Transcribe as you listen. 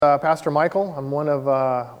Pastor Michael. I'm one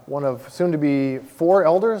of soon to be 4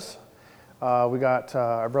 elders. We got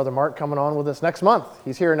our brother Mark coming on with us next month.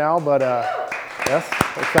 He's here now, but yes,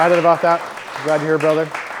 excited about that. Glad you're here,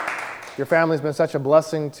 brother. Your family's been such a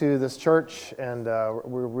blessing to this church, and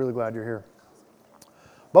we're really glad you're here.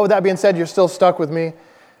 But with that being said, you're still stuck with me.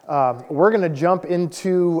 We're going to jump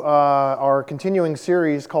into our continuing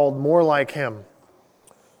series called More Like Him.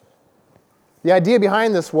 The idea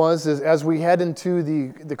behind this is as we head into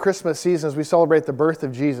the Christmas season, as we celebrate the birth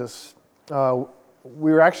of Jesus,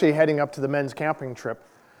 we were actually heading up to the men's camping trip.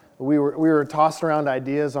 We were tossing around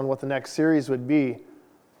ideas on what the next series would be,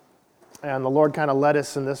 and the Lord kind of led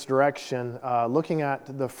us in this direction, looking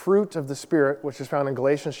at the fruit of the Spirit, which is found in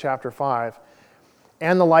Galatians chapter 5,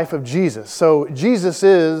 and the life of Jesus. So Jesus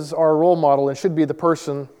is our role model and should be the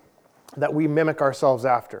person that we mimic ourselves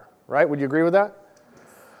after, right? Would you agree with that?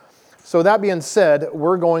 So that being said, we've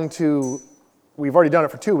already done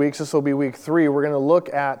it for 2 weeks. This will be week 3. We're going to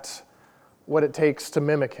look at what it takes to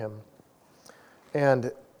mimic him.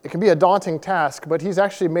 And it can be a daunting task, but he's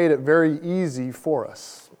actually made it very easy for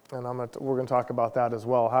us. And we're going to talk about that as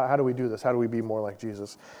well. How do we do this? How do we be more like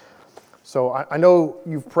Jesus? So I know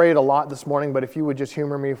you've prayed a lot this morning, but if you would just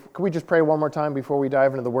humor me, could we just pray one more time before we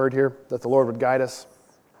dive into the Word here, that the Lord would guide us?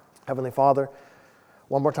 Heavenly Father,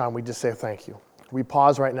 one more time, we just say thank you. We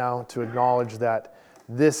pause right now to acknowledge that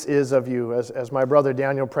this is of you. As my brother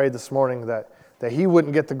Daniel prayed this morning, that he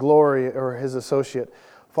wouldn't get the glory, or his associate.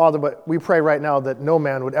 Father, but we pray right now that no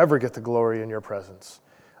man would ever get the glory in your presence.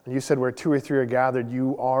 And you said where 2 or 3 are gathered,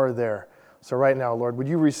 you are there. So right now, Lord, would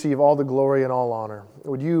you receive all the glory and all honor?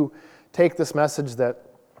 Would you take this message that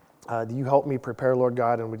you help me prepare, Lord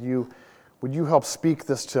God, and would you help speak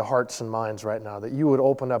this to hearts and minds right now, that you would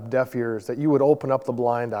open up deaf ears, that you would open up the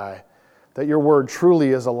blind eye, that your word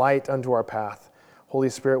truly is a light unto our path. Holy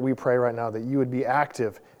Spirit, we pray right now that you would be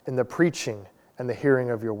active in the preaching and the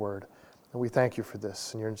hearing of your word. And we thank you for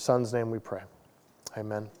this. In your Son's name we pray.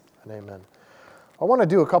 Amen and amen. I want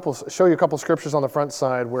to show you a couple scriptures on the front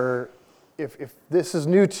side where if this is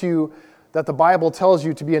new to you, that the Bible tells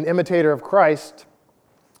you to be an imitator of Christ.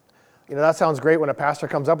 You know, that sounds great when a pastor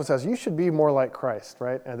comes up and says, you should be more like Christ,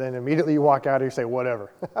 right? And then immediately you walk out and you say,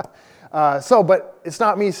 whatever. But it's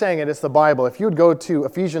not me saying it, it's the Bible. If you would go to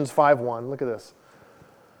Ephesians 5:1, look at this.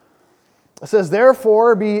 It says,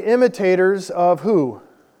 therefore be imitators of who?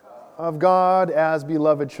 Of God as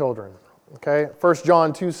beloved children. Okay, 1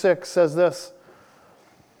 John 2:6 says this.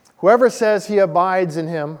 Whoever says he abides in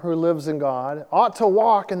him who lives in God ought to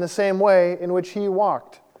walk in the same way in which he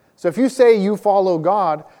walked. So if you say you follow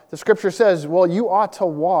God, the scripture says, well, you ought to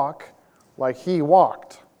walk like he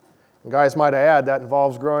walked. And guys, might I add, that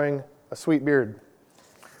involves growing a sweet beard,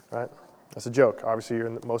 right? That's a joke. Obviously,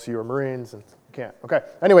 most of you are Marines and you can't. Okay,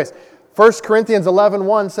 anyways, 1 Corinthians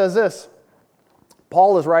 11:1 says this.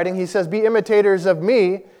 Paul is writing, he says, be imitators of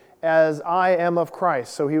me as I am of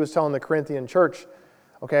Christ. So he was telling the Corinthian church,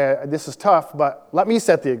 okay, this is tough, but let me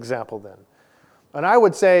set the example then. And I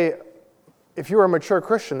would say, if you're a mature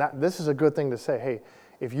Christian, this is a good thing to say. Hey,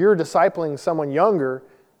 if you're discipling someone younger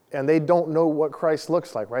and they don't know what Christ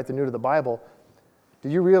looks like, right? They're new to the Bible. Do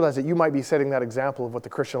you realize that you might be setting that example of what the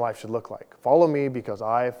Christian life should look like? Follow me because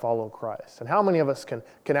I follow Christ. And how many of us can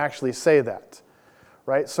actually say that,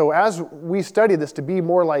 right? So as we study this to be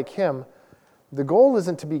more like him, the goal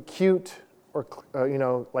isn't to be cute or,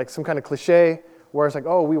 like some kind of cliche where it's like,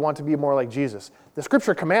 oh, we want to be more like Jesus. The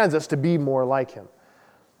scripture commands us to be more like him.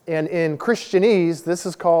 And in Christianese, this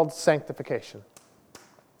is called sanctification,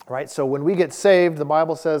 right? So when we get saved, the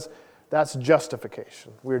Bible says that's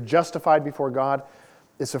justification. We're justified before God.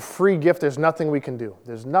 It's a free gift. There's nothing we can do.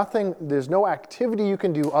 There's no activity you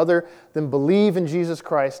can do other than believe in Jesus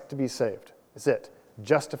Christ to be saved. It's it.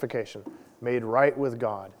 Justification. Made right with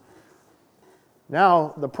God.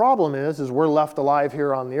 Now, the problem is we're left alive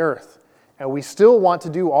here on the earth. And we still want to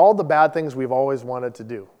do all the bad things we've always wanted to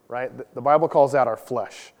do, right? The Bible calls that our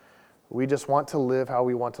flesh. We just want to live how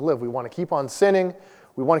we want to live. We want to keep on sinning.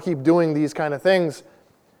 We want to keep doing these kind of things.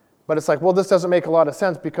 But it's like, well, this doesn't make a lot of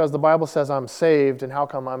sense because the Bible says I'm saved, and how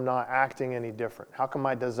come I'm not acting any different? How come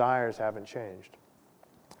my desires haven't changed?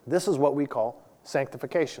 This is what we call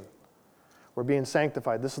sanctification. We're being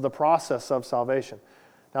sanctified. This is the process of salvation.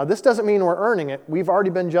 Now, this doesn't mean we're earning it. We've already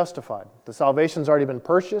been justified. The salvation's already been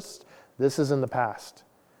purchased. This is in the past.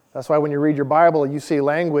 That's why when you read your Bible, you see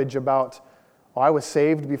language about, oh, I was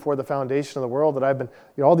saved before the foundation of the world, that I've been,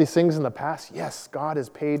 all these things in the past. Yes, God has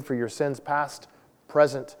paid for your sins, past,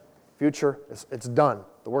 present, future. It's done.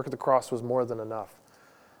 The work of the cross was more than enough.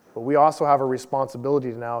 But we also have a responsibility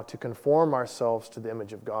now to conform ourselves to the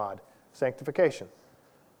image of God. Sanctification.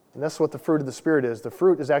 And that's what the fruit of the Spirit is. The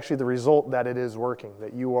fruit is actually the result that it is working,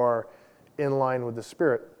 that you are in line with the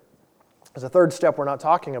Spirit. There's a third step we're not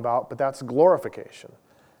talking about, but that's glorification.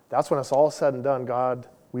 That's when it's all said and done. God,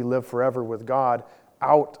 we live forever with God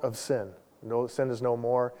out of sin. No, sin is no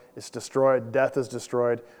more. It's destroyed. Death is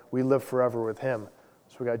destroyed. We live forever with Him.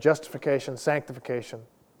 So we got justification, sanctification,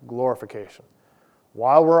 glorification.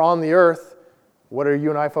 While we're on the earth, what are you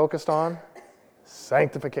and I focused on?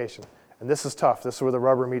 Sanctification. And this is tough. This is where the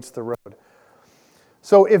rubber meets the road.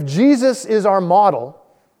 So if Jesus is our model,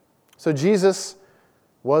 so Jesus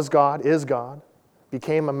was God, is God,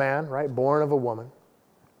 became a man, right, born of a woman,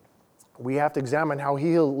 we have to examine how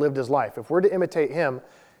He lived His life. If we're to imitate Him,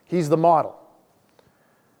 He's the model.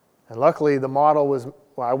 And luckily, the model was,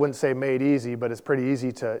 well, I wouldn't say made easy, but it's pretty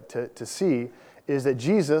easy to see, is that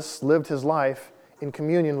Jesus lived His life in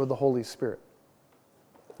communion with the Holy Spirit.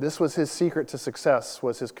 This was His secret to success,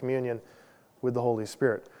 was His communion with the Holy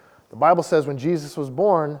Spirit. The Bible says when Jesus was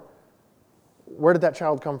born, where did that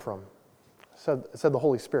child come from? It said the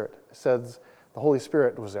Holy Spirit. It says the Holy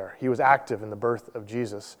Spirit was there. He was active in the birth of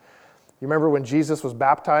Jesus. You remember when Jesus was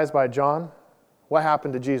baptized by John? What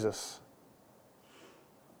happened to Jesus?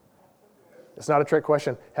 It's not a trick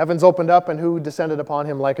question. Heavens opened up and who descended upon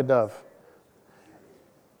Him like a dove?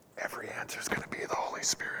 Every answer is going to be the Holy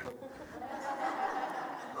Spirit.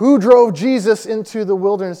 Who drove Jesus into the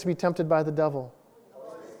wilderness to be tempted by the devil?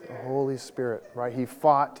 The Holy Spirit, right? He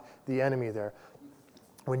fought the enemy there.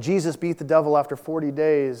 When Jesus beat the devil after 40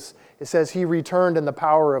 days, it says He returned in the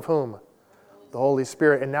power of whom? The Holy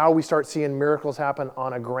Spirit. And now we start seeing miracles happen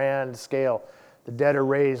on a grand scale. The dead are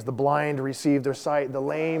raised, the blind receive their sight, the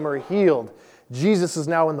lame are healed. Jesus is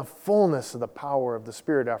now in the fullness of the power of the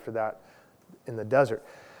Spirit after that in the desert.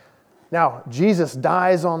 Now, Jesus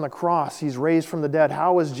dies on the cross. He's raised from the dead.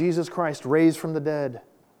 How was Jesus Christ raised from the dead?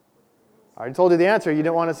 I already told you the answer. You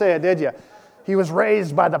didn't want to say it, did you? He was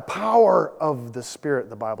raised by the power of the Spirit,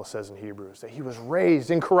 the Bible says in Hebrews, that He was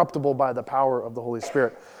raised incorruptible by the power of the Holy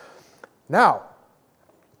Spirit. Now,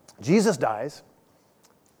 Jesus dies.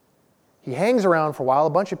 He hangs around for a while.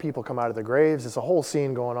 A bunch of people come out of the graves. There's a whole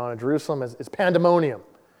scene going on in Jerusalem. It's pandemonium.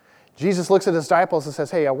 Jesus looks at His disciples and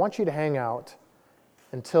says, hey, I want you to hang out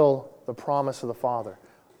until the promise of the Father.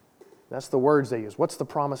 That's the words they use. What's the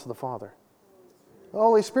promise of the Father? The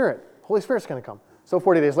Holy Spirit. The Holy Spirit's going to come. So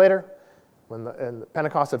 40 days later, when the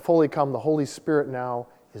Pentecost had fully come, the Holy Spirit now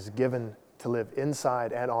is given to live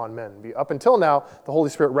inside and on men. Up until now, the Holy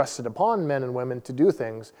Spirit rested upon men and women to do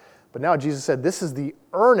things. But now Jesus said, this is the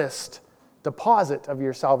earnest deposit of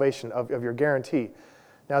your salvation, of your guarantee.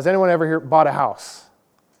 Now, has anyone ever here bought a house?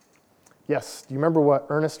 Yes. Do you remember what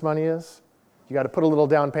earnest money is? You got to put a little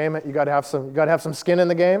down payment. You got to have some skin in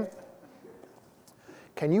the game.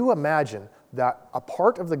 Can you imagine that a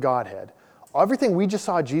part of the Godhead, everything we just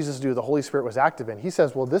saw Jesus do, the Holy Spirit was active in? He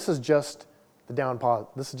says, well, this is just the down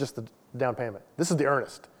payment. This is the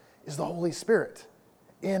earnest. Is the Holy Spirit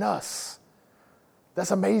in us?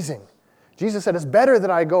 That's amazing. Jesus said, it's better that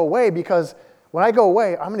I go away because when I go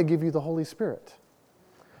away, I'm going to give you the Holy Spirit.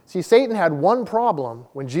 See, Satan had one problem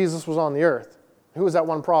when Jesus was on the earth. Who was that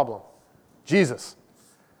one problem? Jesus.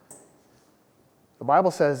 The Bible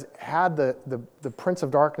says, had the prince of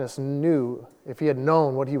darkness knew, if he had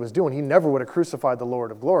known what he was doing, he never would have crucified the Lord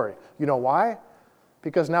of glory. You know why?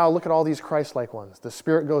 Because now look at all these Christ-like ones. The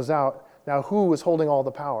Spirit goes out. Now who is holding all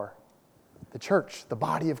the power? The church, the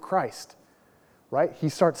body of Christ. Right? He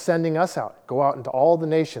starts sending us out. Go out into all the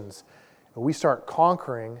nations. And we start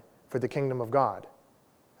conquering for the kingdom of God.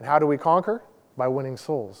 And how do we conquer? By winning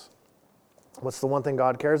souls. What's the one thing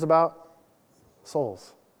God cares about?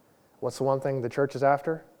 Souls. What's the one thing the church is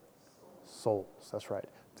after? Souls. That's right.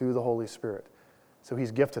 Through the Holy Spirit. So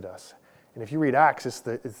He's gifted us. And if you read Acts, it's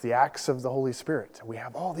the acts of the Holy Spirit. We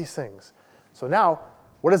have all these things. So now,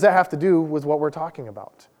 what does that have to do with what we're talking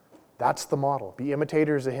about? That's the model. Be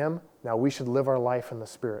imitators of Him. Now we should live our life in the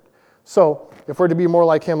Spirit. So, if we're to be more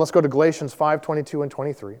like Him, let's go to Galatians 5:22 and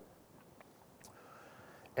 23.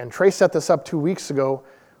 And Trey set this up 2 weeks ago,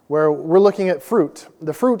 where we're looking at fruit.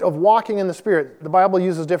 The fruit of walking in the Spirit. The Bible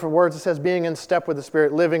uses different words. It says being in step with the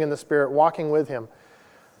Spirit, living in the Spirit, walking with Him.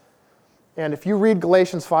 And if you read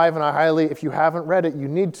Galatians 5, and if you haven't read it, you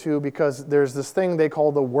need to, because there's this thing they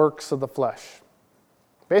call the works of the flesh.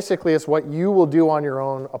 Basically, it's what you will do on your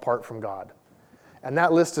own apart from God. And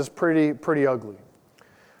that list is pretty ugly.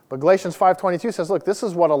 But Galatians 5:22 says, look, this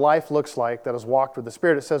is what a life looks like that has walked with the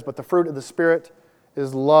Spirit. It says, but the fruit of the Spirit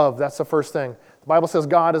is love. That's the first thing. The Bible says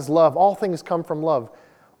God is love. All things come from love.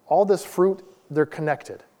 All this fruit, they're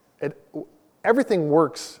connected. Everything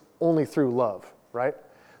works only through love, right?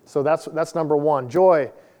 So that's number one.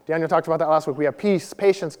 Joy. Daniel talked about that last week. We have peace,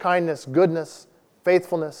 patience, kindness, goodness,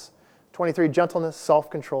 faithfulness. 23, gentleness,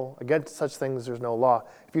 self-control. Against such things there's no law.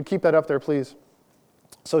 If you'd keep that up there, please.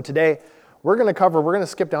 So today, we're going to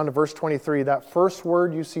skip down to verse 23. That first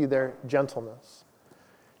word you see there, gentleness.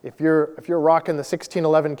 If you're rocking the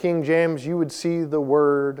 1611 King James, you would see the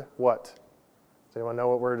word what? Does anyone know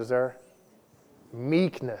what word is there?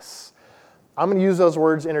 Meekness. I'm going to use those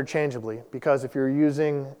words interchangeably because if you're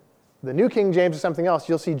using the New King James or something else,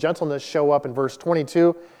 you'll see gentleness show up in verse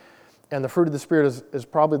 22, and the fruit of the Spirit is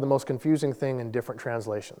probably the most confusing thing in different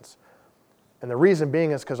translations. And the reason being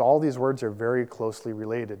is because all these words are very closely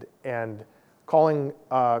related, and calling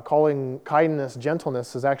kindness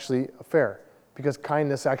gentleness is actually fair because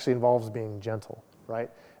kindness actually involves being gentle, right?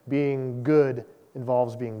 Being good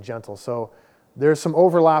involves being gentle. So there's some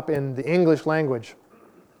overlap in the English language.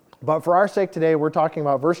 But for our sake today, we're talking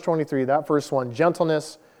about verse 23, that first one,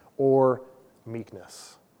 gentleness or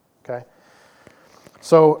meekness, okay?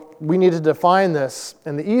 So we need to define this,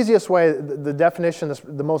 and the easiest way, the definition,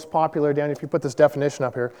 the most popular, Danny, if you put this definition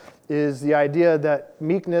up here, is the idea that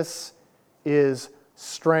meekness is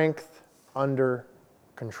strength under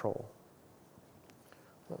control.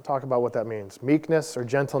 We'll talk about what that means. Meekness or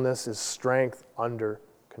gentleness is strength under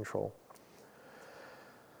control.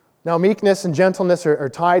 Now, meekness and gentleness are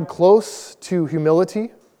tied close to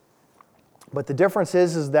humility, but the difference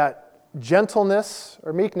is that gentleness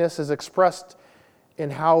or meekness is expressed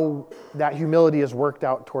in how that humility is worked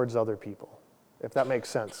out towards other people, if that makes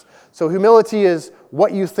sense. So humility is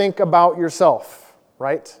what you think about yourself,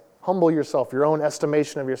 right? Humble yourself, your own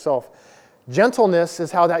estimation of yourself. Gentleness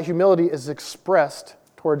is how that humility is expressed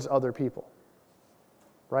towards other people,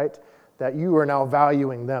 right? That you are now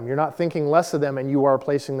valuing them. You're not thinking less of them and you are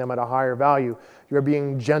placing them at a higher value. You're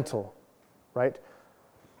being gentle, right?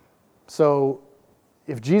 So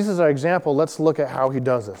if Jesus is our example, let's look at how he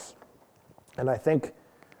does this. And I think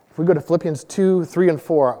if we go to Philippians 2, 3, and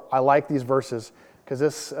 4, I like these verses because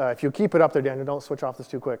this, if you keep it up there, Daniel, don't switch off this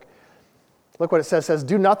too quick. Look what it says. It says,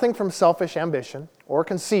 do nothing from selfish ambition or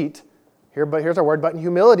conceit. Here's our word, but in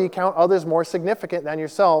humility count others more significant than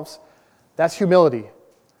yourselves. That's humility.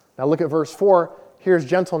 Now look at verse 4. Here's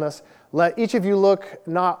gentleness. Let each of you look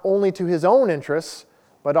not only to his own interests,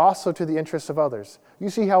 but also to the interests of others. You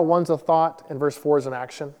see how one's a thought and verse 4 is an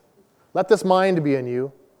action? Let this mind be in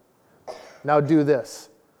you. Now do this.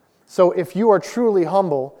 So if you are truly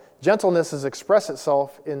humble, gentleness is express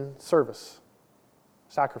itself in service,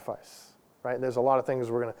 sacrifice, right? And there's a lot of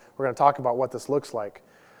things we're going to talk about what this looks like.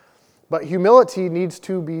 But humility needs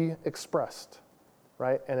to be expressed,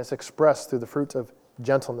 right? And it's expressed through the fruit of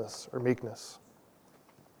gentleness or meekness.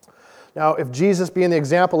 Now, if Jesus being the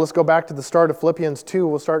example, let's go back to the start of Philippians 2.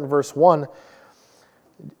 We'll start in verse 1.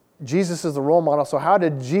 Jesus is the role model. So how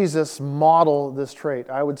did Jesus model this trait?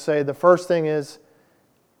 I would say the first thing is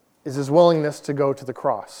his willingness to go to the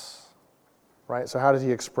cross, right? So how did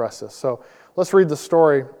he express this? So let's read the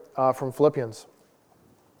story from Philippians.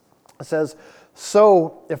 It says,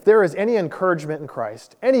 so if there is any encouragement in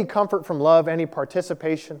Christ, any comfort from love, any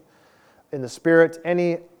participation in the Spirit,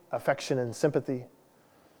 any affection and sympathy,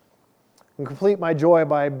 and complete my joy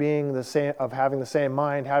by being the same, of having the same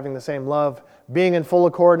mind, having the same love, being in full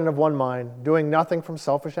accord and of one mind, doing nothing from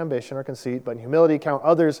selfish ambition or conceit, but in humility count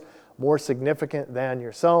others more significant than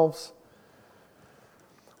yourselves.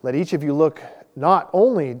 Let each of you look not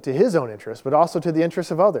only to his own interests, but also to the interests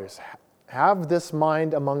of others. Have this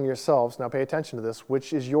mind among yourselves, now pay attention to this,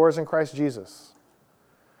 which is yours in Christ Jesus,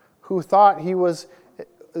 who though he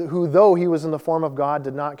was in the form of God,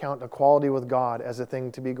 did not count equality with God as a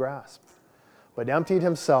thing to be grasped, but emptied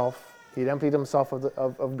himself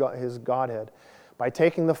of God, his Godhead by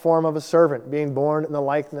taking the form of a servant, being born in the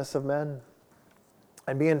likeness of men.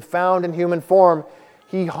 And being found in human form,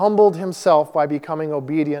 he humbled himself by becoming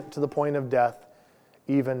obedient to the point of death,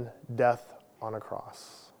 even death on a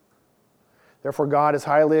cross. Therefore God has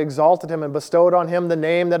highly exalted him and bestowed on him the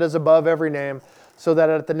name that is above every name, so that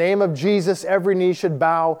at the name of Jesus every knee should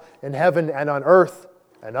bow in heaven and on earth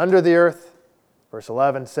and under the earth. Verse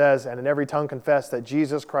 11 says, and in every tongue confess that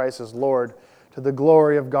Jesus Christ is Lord, to the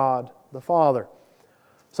glory of God the Father.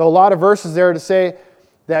 So a lot of verses there to say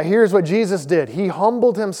that here's what Jesus did. He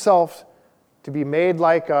humbled himself to be made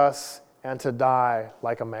like us and to die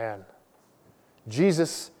like a man.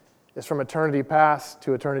 Jesus is from eternity past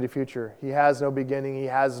to eternity future. He has no beginning. He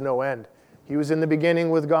has no end. He was in the beginning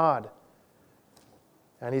with God.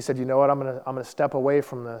 And he said, you know what, I'm going to step away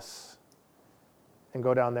from this and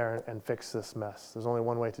go down there and fix this mess. There's only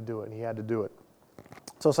one way to do it, and he had to do it.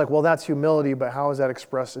 So it's like, well, that's humility, but how is that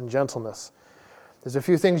expressed in gentleness? There's a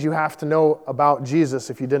few things you have to know about Jesus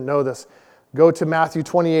if you didn't know this. Go to Matthew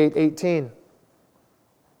 28:18.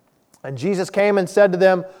 And Jesus came and said to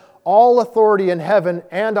them, all authority in heaven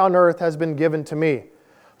and on earth has been given to me.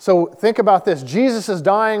 So think about this. Jesus is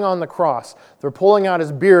dying on the cross. They're pulling out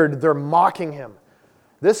his beard. They're mocking him.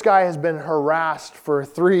 This guy has been harassed for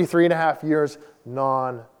 3.5 years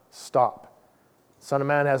non-stop. Son of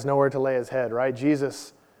Man has nowhere to lay his head, right?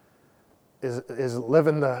 Jesus is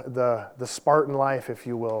living the Spartan life, if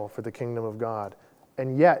you will, for the kingdom of God.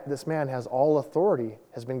 And yet, this man has all authority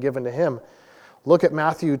has been given to him. Look at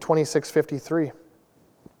Matthew 26:53.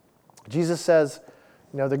 Jesus says,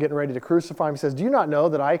 they're getting ready to crucify him. He says, do you not know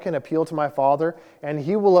that I can appeal to my Father, and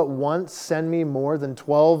he will at once send me more than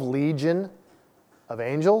 12 legion of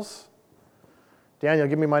angels? Daniel,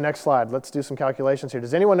 give me my next slide. Let's do some calculations here.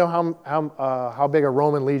 Does anyone know how big a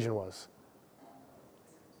Roman legion was?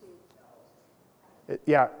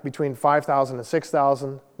 Between 5,000 and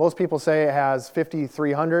 6,000. Most people say it has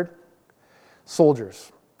 5,300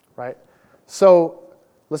 soldiers, right? So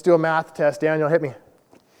let's do a math test. Daniel, hit me.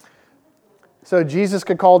 So Jesus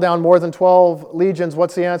could call down more than 12 legions.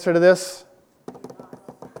 What's the answer to this?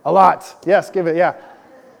 A lot. Yes, give it, yeah.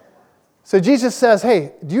 So Jesus says,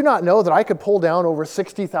 hey, do you not know that I could pull down over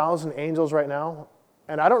 60,000 angels right now?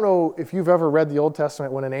 And I don't know if you've ever read the Old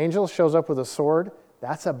Testament. When an angel shows up with a sword,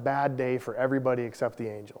 that's a bad day for everybody except the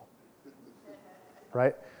angel.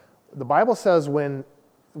 Right? The Bible says when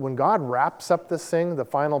God wraps up this thing, the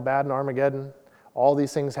final bad in Armageddon, all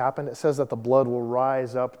these things happen, it says that the blood will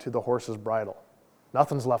rise up to the horse's bridle.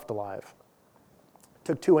 Nothing's left alive. It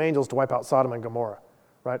took 2 angels to wipe out Sodom and Gomorrah,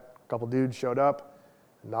 right? A couple dudes showed up,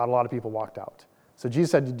 not a lot of people walked out. So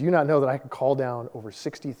Jesus said, do you not know that I could call down over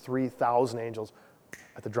 63,000 angels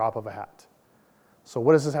at the drop of a hat? So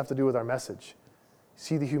what does this have to do with our message?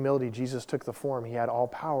 See the humility. Jesus took the form. He had all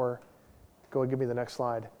power. Go and give me the next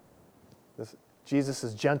slide. Jesus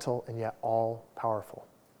is gentle and yet all powerful.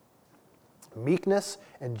 Meekness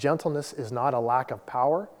and gentleness is not a lack of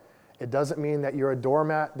power. It doesn't mean that you're a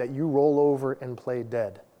doormat that you roll over and play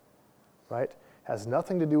dead, right? It has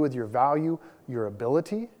nothing to do with your value, your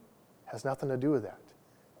ability. It has nothing to do with that.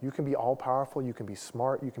 You can be all powerful, you can be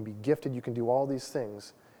smart, you can be gifted, you can do all these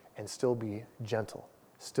things and still be gentle,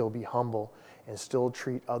 still be humble, and still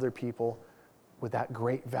treat other people with that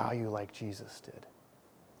great value like Jesus did,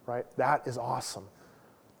 right? That is awesome.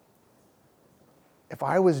 If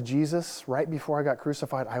I was Jesus, right before I got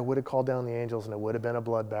crucified, I would have called down the angels and it would have been a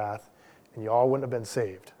bloodbath and you all wouldn't have been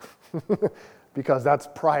saved. Because that's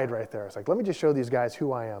pride right there. It's like, let me just show these guys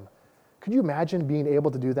who I am. Could you imagine being able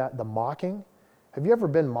to do that? The mocking. Have you ever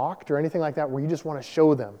been mocked or anything like that where you just want to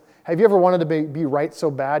show them? Have you ever wanted to be right so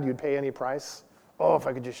bad you'd pay any price? Oh, if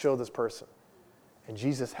I could just show this person. And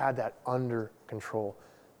Jesus had that under control.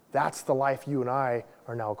 That's the life you and I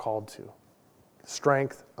are now called to.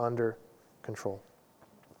 Strength under control.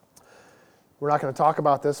 We're not going to talk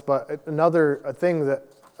about this, but another thing that,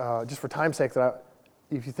 just for time's sake,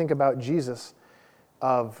 if you think about Jesus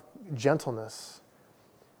of gentleness,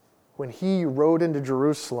 when he rode into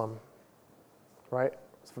Jerusalem, right,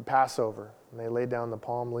 for Passover, and they laid down the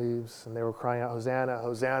palm leaves and they were crying out, Hosanna,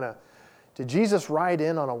 Hosanna. Did Jesus ride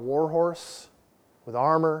in on a war horse with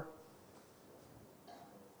armor?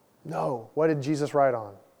 No. What did Jesus ride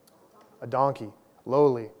on? A donkey,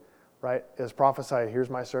 lowly. Right? As prophesied, here's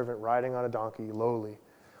my servant riding on a donkey, lowly.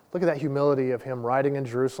 Look at that humility of him riding in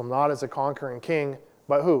Jerusalem, not as a conquering king,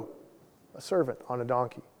 but who? A servant on a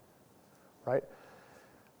donkey. Right?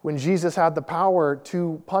 When Jesus had the power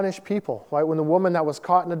to punish people, right? When the woman that was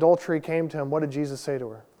caught in adultery came to him, what did Jesus say to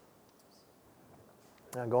her?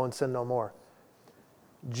 Now go and sin no more.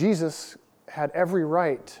 Jesus had every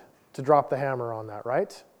right to drop the hammer on that,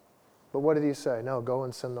 right? But what did he say? No, go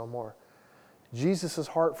and sin no more. Jesus'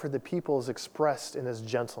 heart for the people is expressed in his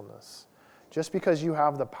gentleness. Just because you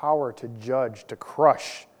have the power to judge, to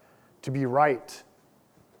crush, to be right,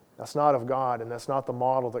 that's not of God, and that's not the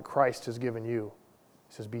model that Christ has given you.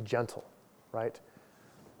 He says, be gentle, right?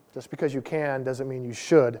 Just because you can doesn't mean you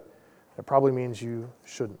should. It probably means you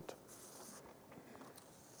shouldn't.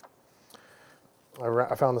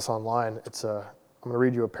 I found this online. I'm going to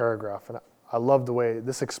read you a paragraph, and I love the way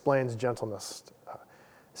this explains gentleness.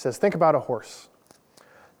 It says, think about a horse.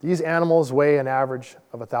 These animals weigh an average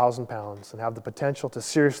of 1,000 pounds and have the potential to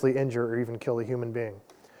seriously injure or even kill a human being.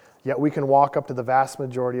 Yet we can walk up to the vast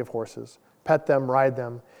majority of horses, pet them, ride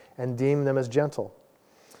them, and deem them as gentle.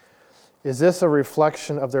 Is this a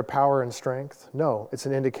reflection of their power and strength? No, it's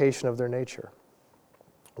an indication of their nature.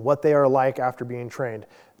 What they are like after being trained.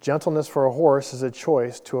 Gentleness for a horse is a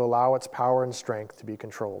choice to allow its power and strength to be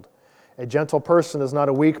controlled. A gentle person is not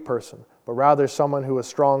a weak person, but rather someone who is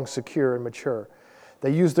strong, secure, and mature.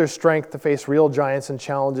 They use their strength to face real giants and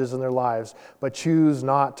challenges in their lives, but choose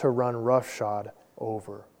not to run roughshod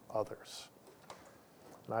over others.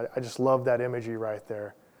 And I just love that imagery right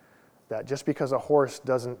there, that just because a horse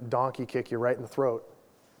doesn't donkey kick you right in the throat,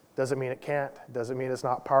 doesn't mean it can't, doesn't mean it's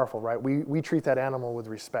not powerful, right? We treat that animal with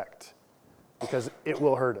respect because it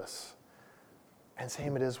will hurt us. And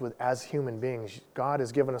same it is with as human beings. God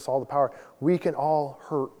has given us all the power. We can all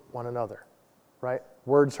hurt one another, right?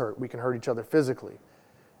 Words hurt. We can hurt each other physically.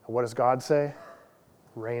 And what does God say?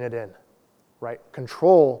 Rein it in, right?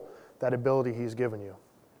 Control that ability he's given you.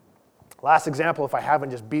 Last example, if I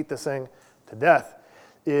haven't just beat this thing to death,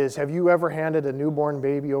 is have you ever handed a newborn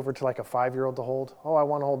baby over to like a 5-year-old to hold? Oh, I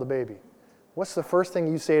want to hold the baby. What's the first thing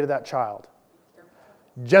you say to that child?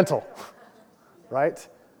 Gentle, right?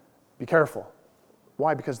 Be careful.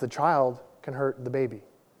 Why? Because the child can hurt the baby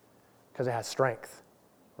because it has strength,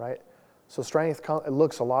 right? So strength, it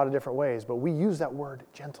looks a lot of different ways, but we use that word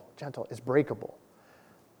gentle. Gentle is breakable.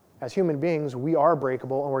 As human beings, we are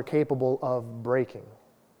breakable and we're capable of breaking.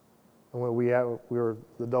 And we were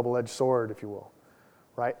the double-edged sword, if you will,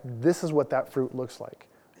 right? This is what that fruit looks like.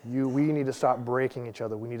 We need to stop breaking each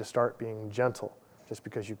other. We need to start being gentle. Just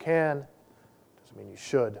because you can doesn't mean you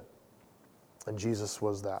should. And Jesus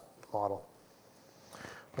was that model.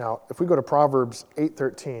 Now, if we go to Proverbs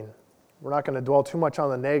 8:13, we're not going to dwell too much on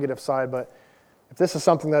the negative side, but if this is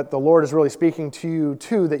something that the Lord is really speaking to you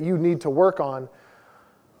too, that you need to work on,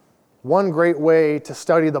 one great way to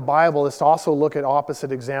study the Bible is to also look at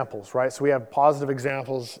opposite examples, right? So we have positive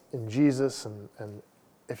examples in Jesus, and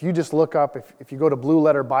if you just look up, if you go to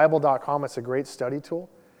blueletterbible.com, it's a great study tool.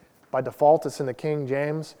 By default, it's in the King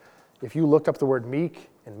James. If you looked up the word meek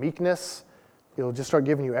and meekness, it'll just start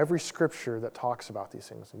giving you every scripture that talks about these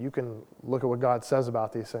things. And you can look at what God says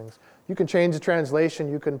about these things. You can change the translation.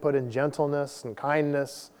 You can put in gentleness and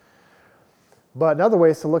kindness. But another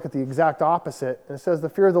way is to look at the exact opposite. And it says, the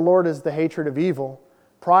fear of the Lord is the hatred of evil.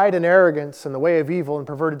 Pride and arrogance and the way of evil and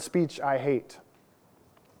perverted speech I hate.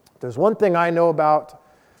 There's one thing I know about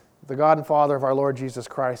the God and Father of our Lord Jesus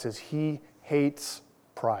Christ is he hates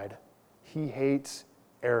pride. He hates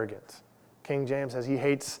arrogance. King James says he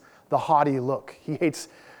hates the haughty look. He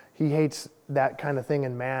hates that kind of thing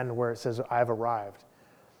in man where it says, I've arrived.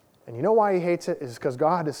 And you know why he hates it? Is because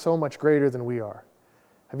God is so much greater than we are.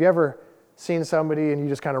 Have you ever seen somebody and you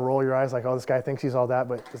just kind of roll your eyes like, oh, this guy thinks he's all that,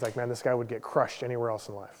 but it's like, man, this guy would get crushed anywhere else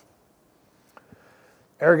in life.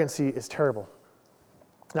 Arrogancy is terrible.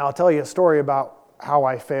 Now, I'll tell you a story about how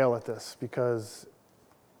I fail at this because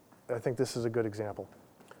I think this is a good example.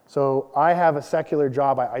 So I have a secular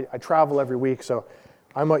job. I travel every week, so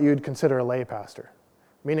I'm what you'd consider a lay pastor,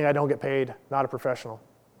 meaning I don't get paid, not a professional,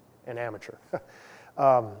 an amateur.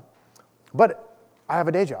 But I have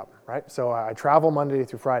a day job, right? So I travel Monday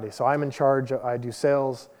through Friday. So I'm in charge. I do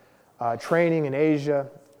sales, training in Asia,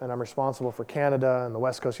 and I'm responsible for Canada and the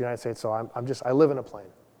West Coast of the United States. So I live in a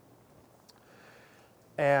plane.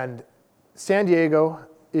 And San Diego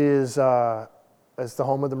is the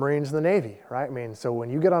home of the Marines and the Navy, right? I mean, so when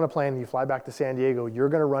you get on a plane and you fly back to San Diego, you're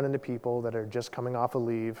going to run into people that are just coming off a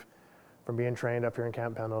leave from being trained up here in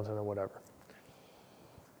Camp Pendleton or whatever.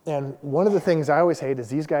 And one of the things I always hate is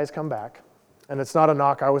these guys come back, and it's not a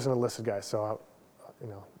knock. I was an enlisted guy, so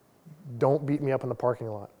don't beat me up in the parking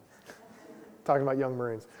lot. Talking about young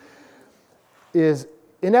Marines. Is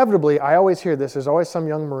inevitably, I always hear this, there's always some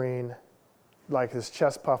young Marine, like his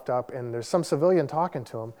chest puffed up, and there's some civilian talking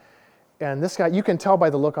to him. And this guy, you can tell by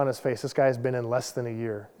the look on his face, this guy's been in less than a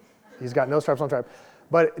year. He's got no stripes on stripe.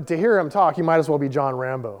 But to hear him talk, he might as well be John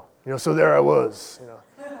Rambo. So there I was,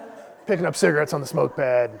 picking up cigarettes on the smoke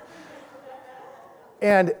pad.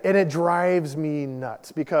 And it drives me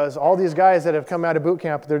nuts because all these guys that have come out of boot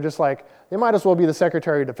camp, they're just like, they might as well be the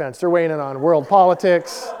Secretary of Defense. They're weighing in on world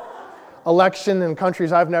politics, election in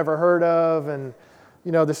countries I've never heard of, and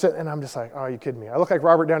they're sitting, and I'm just like, oh, are you kidding me? I look like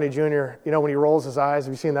Robert Downey Jr., when he rolls his eyes.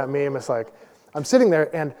 Have you seen that meme? It's like, I'm sitting there,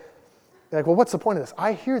 and they're like, well, what's the point of this?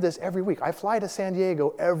 I hear this every week. I fly to San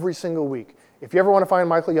Diego every single week. If you ever want to find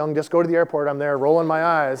Michael Young, just go to the airport. I'm there rolling my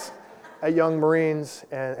eyes at young Marines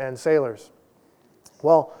and sailors.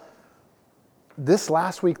 Well, this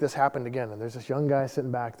last week, this happened again, and there's this young guy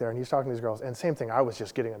sitting back there, and he's talking to these girls, and same thing, I was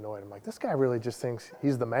just getting annoyed. I'm like, this guy really just thinks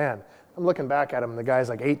he's the man. I'm looking back at him, and the guy's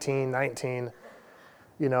like 18, 19.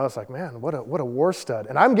 It's like, man, what a war stud.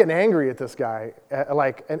 And I'm getting angry at this guy,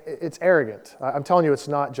 and it's arrogant. I'm telling you, it's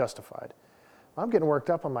not justified. I'm getting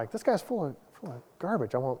worked up. I'm like, this guy's full of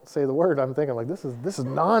garbage. I won't say the word. I'm thinking, like, this is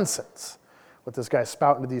nonsense, what this guy's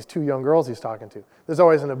spouting to these two young girls he's talking to. There's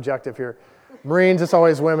always an objective here. Marines, it's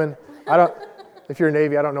always women. If you're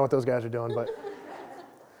Navy, I don't know what those guys are doing, but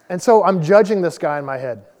And so I'm judging this guy in my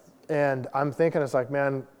head. And I'm thinking, it's like,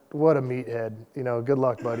 man, what a meathead. Good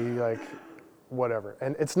luck, buddy. Like, whatever.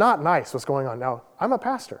 And it's not nice what's going on. Now, I'm a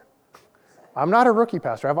pastor. I'm not a rookie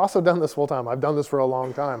pastor. I've also done this full time. I've done this for a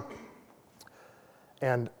long time.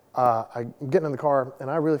 And I'm getting in the car,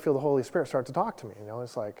 and I really feel the Holy Spirit start to talk to me.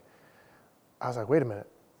 It's like, I was like, wait a minute.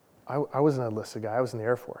 I wasn't an enlisted guy. I was in the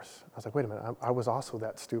Air Force. I was like, wait a minute. I was also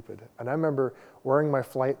that stupid. And I remember wearing my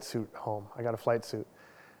flight suit home. I got a flight suit.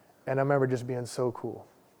 And I remember just being so cool.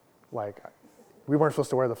 Like, we weren't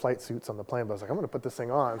supposed to wear the flight suits on the plane, but I was like, I'm going to put this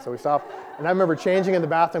thing on. So we stopped. And I remember changing in the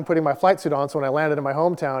bathroom, putting my flight suit on. So when I landed in my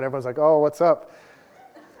hometown, everyone's like, oh, what's up?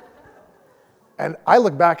 And I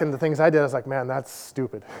look back at the things I did. I was like, man, that's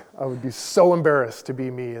stupid. I would be so embarrassed to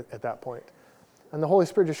be me at that point. And the Holy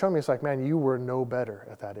Spirit just showed me, it's like, man, you were no better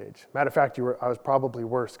at that age. Matter of fact, I was probably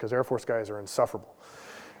worse because Air Force guys are insufferable.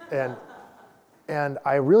 And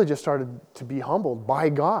I really just started to be humbled by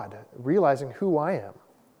God, realizing who I am.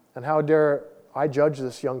 And how dare I judge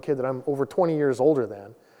this young kid that I'm over 20 years older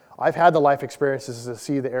than. I've had the life experiences to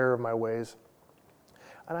see the error of my ways.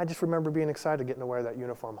 And I just remember being excited getting to wear that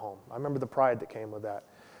uniform home. I remember the pride that came with that.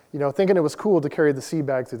 Thinking it was cool to carry the sea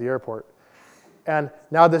bag through the airport. And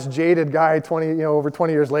now this jaded guy, over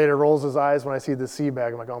 20 years later, rolls his eyes when I see this sea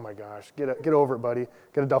bag. I'm like, oh my gosh, get over it, buddy.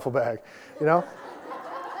 Get a duffel bag,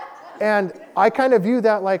 And I kind of view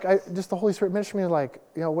that like, just the Holy Spirit ministered to me like,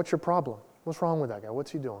 what's your problem? What's wrong with that guy? What's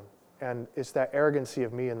he doing? And it's that arrogancy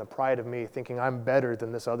of me and the pride of me thinking I'm better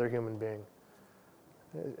than this other human being.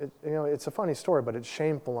 It's a funny story, but it's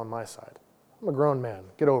shameful on my side. I'm a grown man.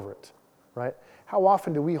 Get over it, right? How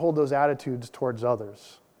often do we hold those attitudes towards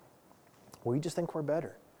others? We just think we're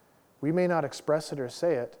better. We may not express it or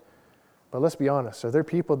say it, but let's be honest. Are there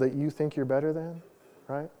people that you think you're better than,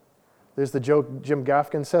 right? There's the joke Jim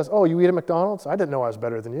Gaffigan says, oh, you eat at McDonald's? I didn't know I was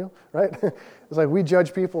better than you, right? It's like we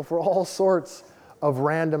judge people for all sorts of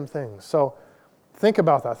random things. So think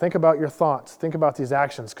about that. Think about your thoughts. Think about these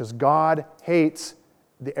actions, because God hates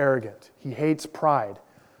the arrogant. He hates pride.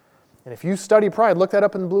 And if you study pride, look that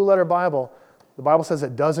up in the Blue Letter Bible. The Bible says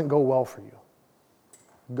it doesn't go well for you.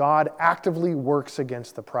 God actively works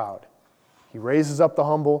against the proud. He raises up the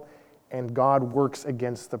humble, and God works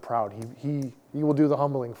against the proud. He will do the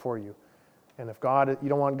humbling for you. And if you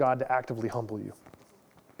don't want God to actively humble you.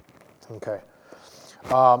 Okay.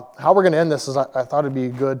 How we're going to end this is I thought it'd be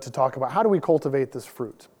good to talk about how do we cultivate this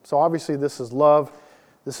fruit. So obviously this is love,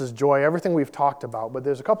 this is joy, everything we've talked about. But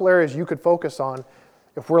there's a couple areas you could focus on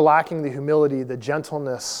if we're lacking the humility, the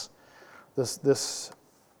gentleness, this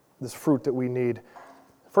fruit that we need.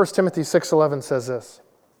 1 Timothy 6:11 says this.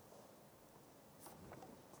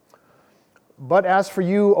 But as for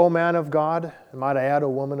you, O man of God, and might I add, O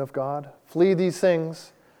woman of God, flee these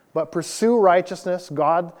things, but pursue righteousness,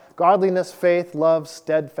 godliness, faith, love,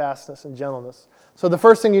 steadfastness, and gentleness. So the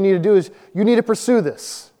first thing you need to do is you need to pursue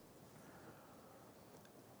this.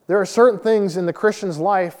 There are certain things in the Christian's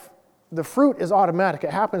life, the fruit is automatic.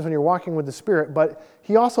 It happens when you're walking with the Spirit, but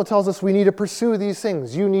he also tells us we need to pursue these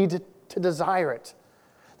things. You need to desire it.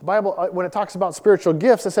 The Bible, when it talks about spiritual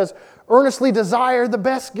gifts, it says, earnestly desire the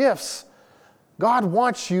best gifts. God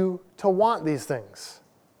wants you to want these things.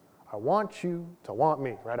 I want you to want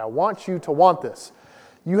me, right? I want you to want this.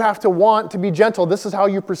 You have to want to be gentle. This is how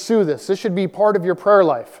you pursue this. This should be part of your prayer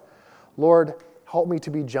life. Lord, help me to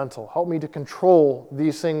be gentle. Help me to control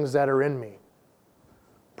these things that are in me.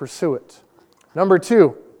 Pursue it. Number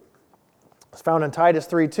 2, it's found in Titus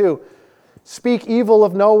 3:2. Speak evil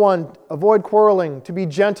of no one, avoid quarreling, to be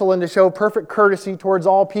gentle and to show perfect courtesy towards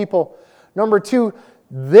all people. Number 2,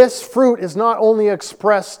 this fruit is not only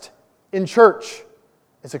expressed in church,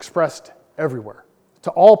 it's expressed everywhere,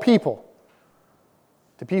 to all people.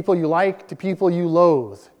 To people you like, to people you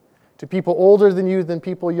loathe, to people older than you, than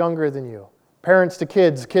people younger than you, parents to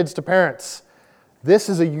kids, kids to parents. This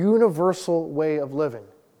is a universal way of living.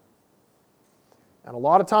 And a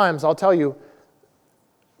lot of times, I'll tell you,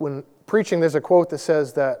 when preaching, there's a quote that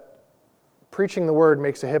says that preaching the word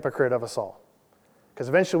makes a hypocrite of us all. Because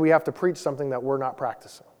eventually we have to preach something that we're not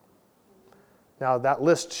practicing. Now, that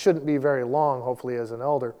list shouldn't be very long, hopefully, as an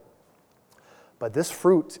elder. But this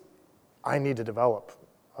fruit, I need to develop.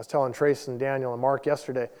 I was telling Trace and Daniel and Mark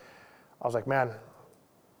yesterday, I was like, man,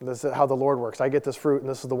 this is how the Lord works. I get this fruit, and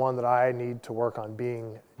this is the one that I need to work on,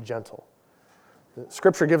 being gentle.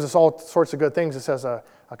 Scripture gives us all sorts of good things. It says a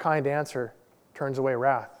kind answer turns away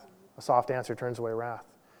wrath. A soft answer turns away wrath.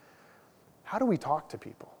 How do we talk to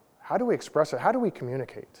people? How do we express it? How do we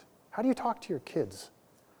communicate? How do you talk to your kids?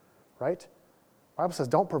 Right? The Bible says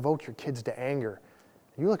don't provoke your kids to anger.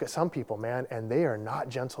 You look at some people, man, and they are not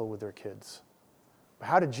gentle with their kids. But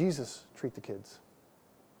how did Jesus treat the kids?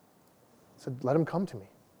 said, let him come to me.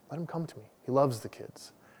 Let him come to me. He loves the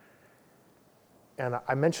kids. And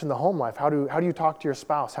I mentioned the home life. How do you talk to your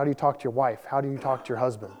spouse? How do you talk to your wife? How do you talk to your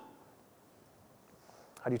husband?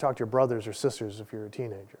 How do you talk to your brothers or sisters if you're a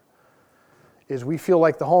teenager? Is we feel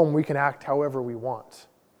like the home, we can act however we want.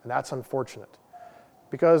 And that's unfortunate.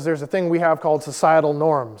 Because there's a thing we have called societal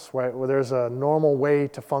norms, right, where there's a normal way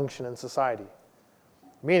to function in society.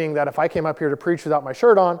 Meaning that if I came up here to preach without my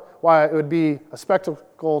shirt on, why it would be a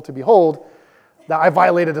spectacle to behold that I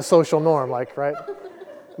violated a social norm, like, right?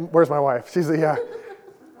 Where's my wife? She's yeah.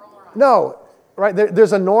 No, right?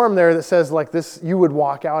 There's a norm there that says like this, you would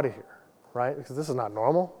walk out of here, right? Because this is not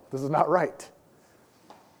normal. This is not right.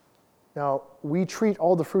 Now, we treat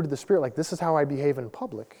all the fruit of the Spirit like this is how I behave in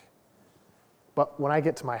public. But when I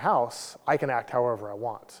get to my house, I can act however I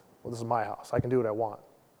want. Well, this is my house. I can do what I want.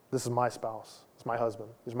 This is my spouse. It's my husband.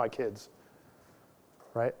 These are my kids.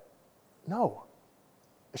 Right? No.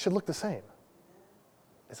 It should look the same.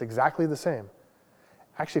 It's exactly the same.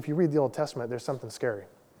 Actually, if you read the Old Testament, there's something scary.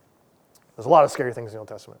 There's a lot of scary things in the Old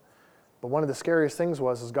Testament. But one of the scariest things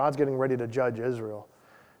is God's getting ready to judge Israel.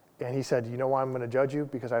 And he said, you know why I'm going to judge you?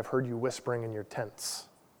 Because I've heard you whispering in your tents.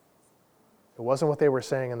 It wasn't what they were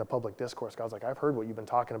saying in the public discourse. God's like, I've heard what you've been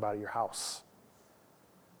talking about at your house.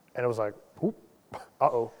 And it was like, whoop,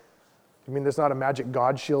 uh-oh. You mean there's not a magic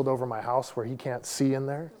God shield over my house where he can't see in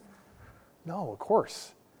there? No, of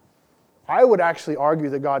course. I would actually argue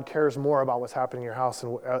that God cares more about what's happening in your house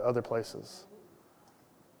than other places.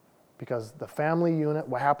 Because the family unit,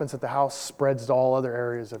 what happens at the house, spreads to all other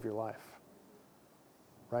areas of your life.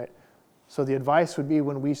 Right? So the advice would be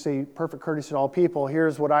when we say perfect courtesy to all people,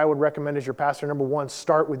 here's what I would recommend as your pastor. Number one,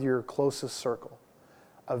 start with your closest circle.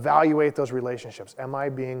 Evaluate those relationships. Am I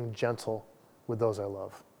being gentle with those I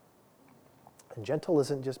love? And gentle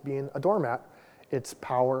isn't just being a doormat. It's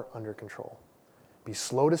power under control. Be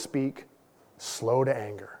slow to speak, slow to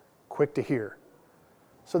anger, quick to hear.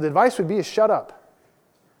 So the advice would be is shut up.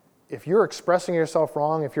 If you're expressing yourself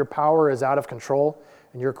wrong, if your power is out of control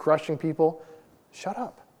and you're crushing people, shut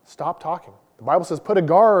up. Stop talking. The Bible says, put a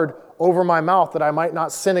guard over my mouth that I might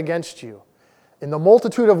not sin against you. In the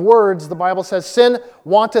multitude of words, the Bible says, sin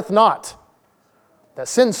wanteth not. That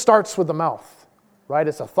sin starts with the mouth, right?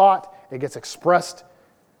 It's a thought, it gets expressed,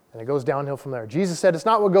 and it goes downhill from there. Jesus said, it's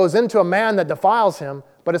not what goes into a man that defiles him,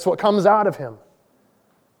 but it's what comes out of him.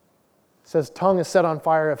 It says, tongue is set on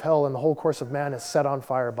fire of hell, and the whole course of man is set on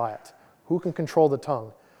fire by it. Who can control the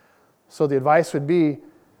tongue? So the advice would be,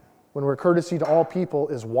 when we're courtesy to all people,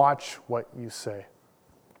 is watch what you say.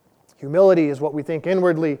 Humility is what we think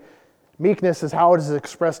inwardly. Meekness is how it is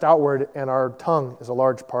expressed outward, and our tongue is a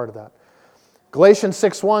large part of that. Galatians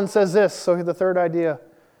 6:1 says this, so the third idea. It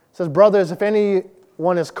says, brothers, if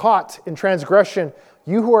anyone is caught in transgression,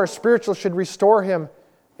 you who are spiritual should restore him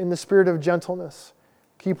in the spirit of gentleness.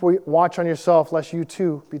 Keep watch on yourself, lest you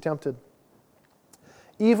too be tempted.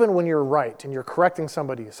 Even when you're right and you're correcting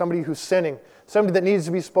somebody who's sinning, somebody that needs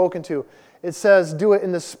to be spoken to, it says do it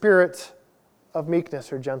in the spirit of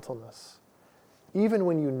meekness or gentleness. Even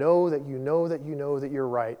when you know that you're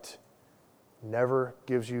right, never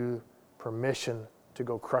gives you permission to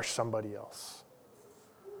go crush somebody else.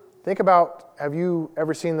 Think about, have you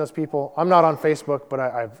ever seen those people? I'm not on Facebook, but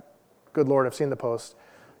I've, good Lord, I've seen the post.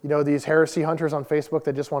 You know, these heresy hunters on Facebook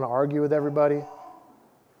that just want to argue with everybody?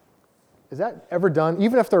 Is that ever done,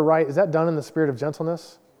 even if they're right, is that done in the spirit of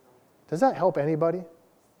gentleness? Does that help anybody?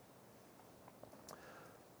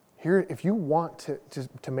 Here, if you want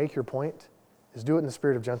to make your point, is do it in the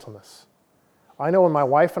spirit of gentleness. I know when my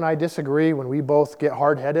wife and I disagree, when we both get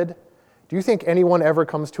hard-headed, do you think anyone ever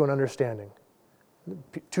comes to an understanding?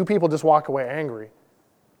 Two people just walk away angry,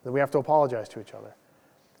 then we have to apologize to each other.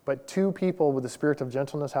 But two people with the spirit of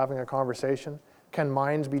gentleness having a conversation, can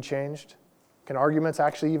minds be changed? Can arguments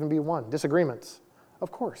actually even be won? Disagreements?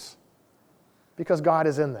 Of course. Because God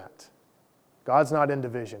is in that. God's not in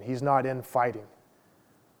division. He's not in fighting.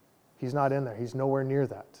 He's not in there. He's nowhere near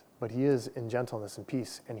that. But he is in gentleness and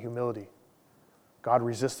peace and humility. God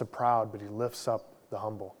resists the proud, but he lifts up the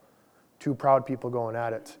humble. Two proud people going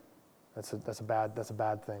at it, that's a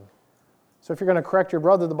bad thing. So if you're going to correct your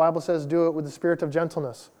brother, the Bible says do it with the spirit of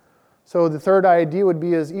gentleness. So the third idea would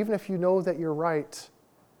be is even if you know that you're right,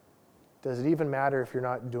 does it even matter if you're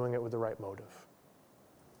not doing it with the right motive?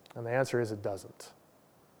 And the answer is it doesn't.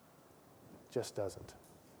 It just doesn't.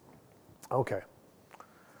 Okay.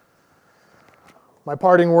 My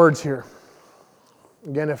parting words here.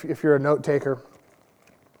 Again, if you're a note taker,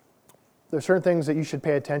 there's certain things that you should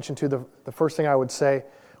pay attention to. The first thing I would say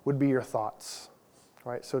would be your thoughts.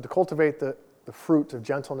 Right? So to cultivate the fruit of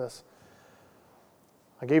gentleness,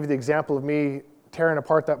 I gave you the example of me tearing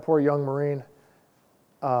apart that poor young Marine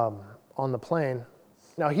on the plane.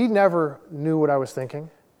 Now, he never knew what I was thinking.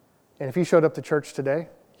 And if he showed up to church today,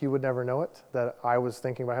 he would never know it, that I was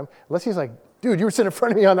thinking about him. Unless he's like, dude, you were sitting in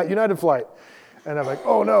front of me on that United flight. And I'm like,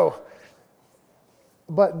 oh no.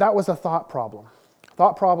 But that was a thought problem.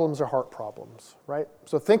 Thought problems are heart problems, right?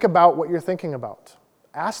 So think about what you're thinking about.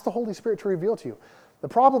 Ask the Holy Spirit to reveal to you. The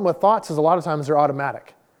problem with thoughts is a lot of times they're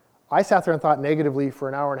automatic. I sat there and thought negatively for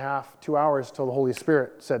an hour and a half, 2 hours, till the Holy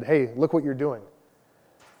Spirit said, hey, look what you're doing.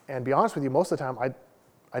 And be honest with you, most of the time,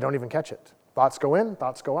 I don't even catch it. Thoughts go in,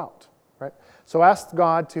 thoughts go out, right? So ask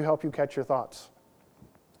God to help you catch your thoughts.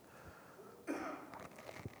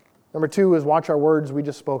 Number 2 is watch our words. We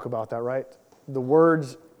just spoke about that, right? The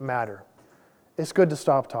words matter. It's good to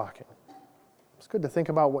stop talking. It's good to think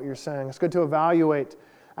about what you're saying. It's good to evaluate.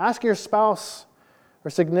 Ask your spouse or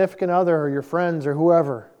significant other or your friends or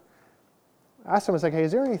whoever. Ask them, it's like, hey,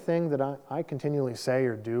 is there anything that I continually say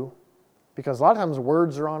or do? Because a lot of times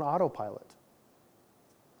words are on autopilot.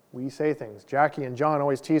 We say things. Jackie and John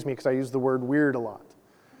always tease me because I use the word weird a lot.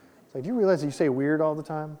 It's like, do you realize that you say weird all the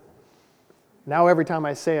time? Now every time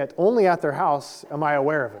I say it, only at their house am I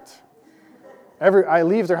aware of it. I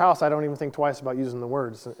leave their house, I don't even think twice about using the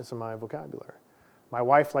words. It's in my vocabulary. My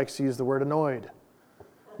wife likes to use the word annoyed.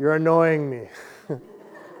 You're annoying me.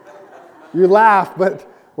 You laugh, but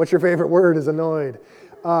what's your favorite word is annoyed.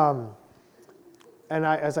 And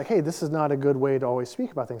I was like, hey, this is not a good way to always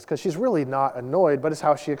speak about things, because she's really not annoyed, but it's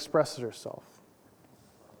how she expresses herself.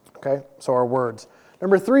 Okay, so our words.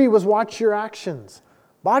 Number 3 was watch your actions.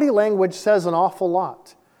 Body language says an awful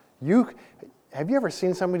lot. Have you ever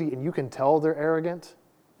seen somebody and you can tell they're arrogant?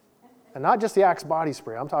 And not just the Axe body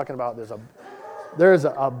spray. I'm talking about there's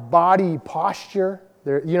a body posture.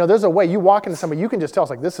 There's a way you walk into somebody, you can just tell, it's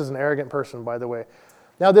like, this is an arrogant person, by the way.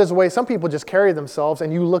 Now, there's a way some people just carry themselves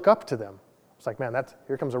and you look up to them. It's like, man,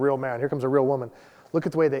 here comes a real man, here comes a real woman. Look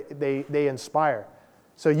at the way they inspire.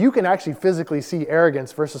 So you can actually physically see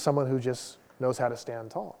arrogance versus someone who just knows how to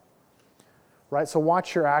stand tall. Right? So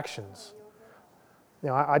watch your actions.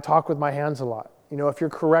 I talk with my hands a lot. If you're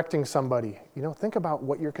correcting somebody, think about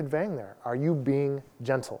what you're conveying there. Are you being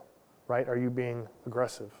gentle? Right? Are you being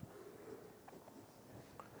aggressive?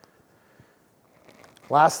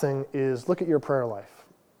 Last thing is look at your prayer life.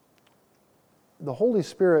 The Holy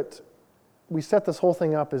Spirit, we set this whole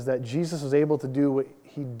thing up is that Jesus was able to do what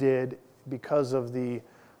he did because of the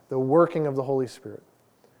working of the Holy Spirit.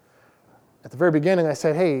 At the very beginning, I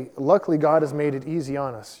said, hey, luckily God has made it easy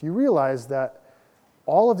on us. You realize that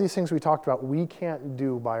all of these things we talked about, we can't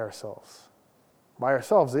do by ourselves. By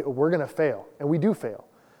ourselves, we're going to fail, and we do fail.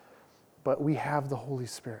 But we have the Holy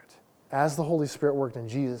Spirit. As the Holy Spirit worked in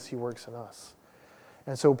Jesus, he works in us.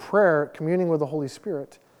 And so prayer, communing with the Holy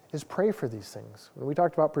Spirit, is pray for these things. When we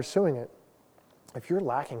talked about pursuing it, if you're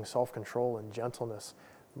lacking self-control and gentleness,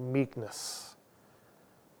 meekness,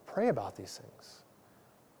 pray about these things.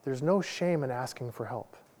 There's no shame in asking for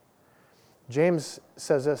help. James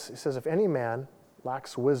says this, he says, if any man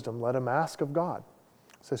lacks wisdom, let him ask of God.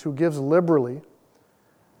 It says, who gives liberally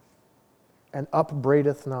and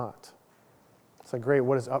upbraideth not. It's like, great,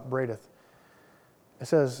 what is upbraideth? It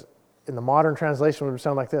says, in the modern translation, it would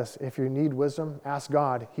sound like this. If you need wisdom, ask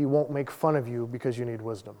God. He won't make fun of you because you need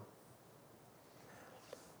wisdom.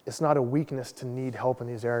 It's not a weakness to need help in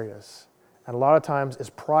these areas. And a lot of times it's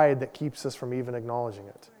pride that keeps us from even acknowledging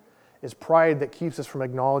it. It's pride that keeps us from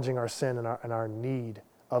acknowledging our sin and our need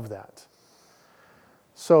of that.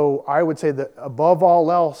 So I would say that above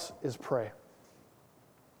all else is pray.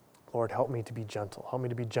 Lord, help me to be gentle. Help me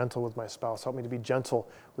to be gentle with my spouse. Help me to be gentle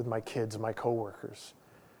with my kids, my coworkers.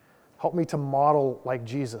 Help me to model like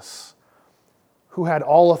Jesus, who had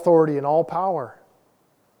all authority and all power,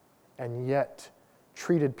 and yet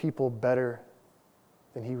treated people better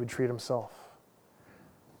than he would treat himself.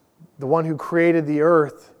 The one who created the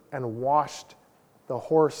earth and washed the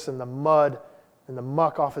horse and the mud and the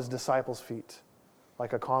muck off his disciples' feet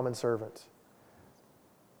like a common servant.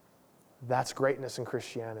 That's greatness in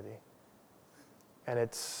Christianity. And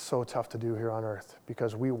it's so tough to do here on earth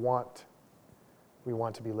because we want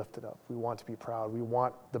to be lifted up. We want to be proud. We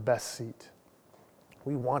want the best seat.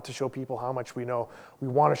 We want to show people how much we know. We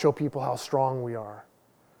want to show people how strong we are.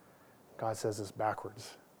 God says this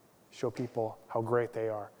backwards. Show people how great they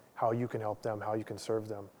are, how you can help them, how you can serve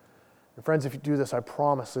them. And friends, if you do this, I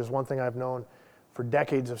promise there's one thing I've known for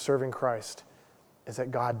decades of serving Christ is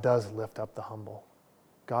that God does lift up the humble.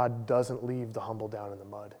 God doesn't leave the humble down in the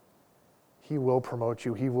mud. He will promote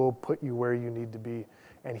you. He will put you where you need to be,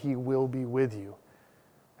 and he will be with you.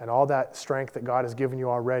 And all that strength that God has given you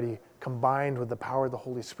already, combined with the power of the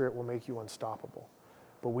Holy Spirit, will make you unstoppable.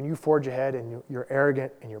 But when you forge ahead and you're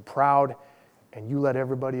arrogant and you're proud and you let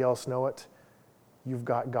everybody else know it, you've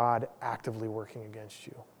got God actively working against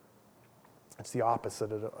you. It's the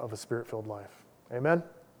opposite of a Spirit-filled life. Amen?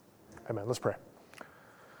 Amen. Let's pray.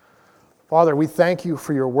 Father, we thank you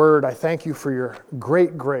for your word. I thank you for your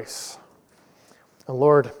great grace. And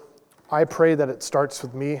Lord, I pray that it starts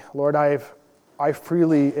with me. Lord, I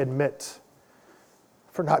freely admit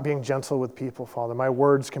for not being gentle with people, Father. My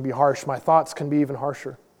words can be harsh. My thoughts can be even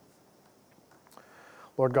harsher.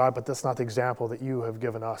 Lord God, but that's not the example that you have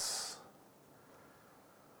given us.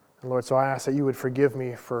 And Lord, so I ask that you would forgive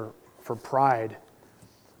me for pride,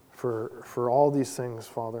 for all these things,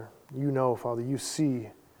 Father. You know, Father, you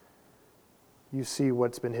see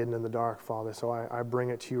what's been hidden in the dark, Father. So I bring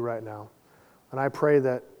it to you right now. And I pray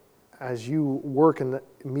that as you work in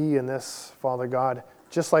me in this, Father God,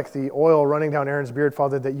 just like the oil running down Aaron's beard,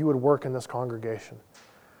 Father, that you would work in this congregation.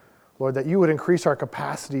 Lord, that you would increase our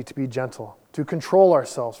capacity to be gentle, to control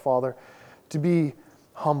ourselves, Father, to be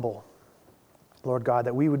humble. Lord God,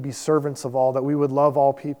 that we would be servants of all, that we would love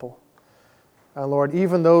all people. And Lord,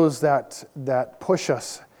 even those that push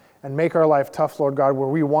us and make our life tough, Lord God, where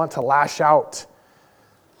we want to lash out,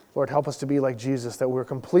 Lord, help us to be like Jesus, that we're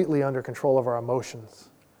completely under control of our emotions.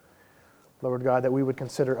 Lord God, that we would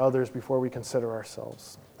consider others before we consider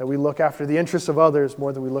ourselves. That we look after the interests of others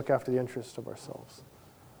more than we look after the interests of ourselves.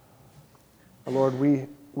 And Lord, we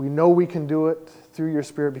know we can do it through your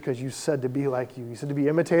Spirit because you said to be like you. You said to be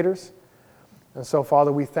imitators. And so,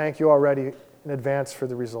 Father, we thank you already in advance for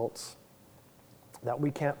the results. That we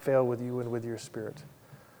can't fail with you and with your Spirit.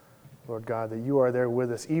 Lord God, that you are there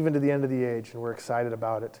with us even to the end of the age, and we're excited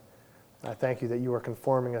about it. And I thank you that you are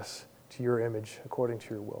conforming us to your image according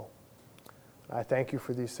to your will. I thank you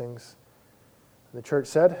for these things. The church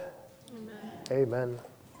said, Amen. Amen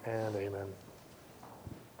and amen.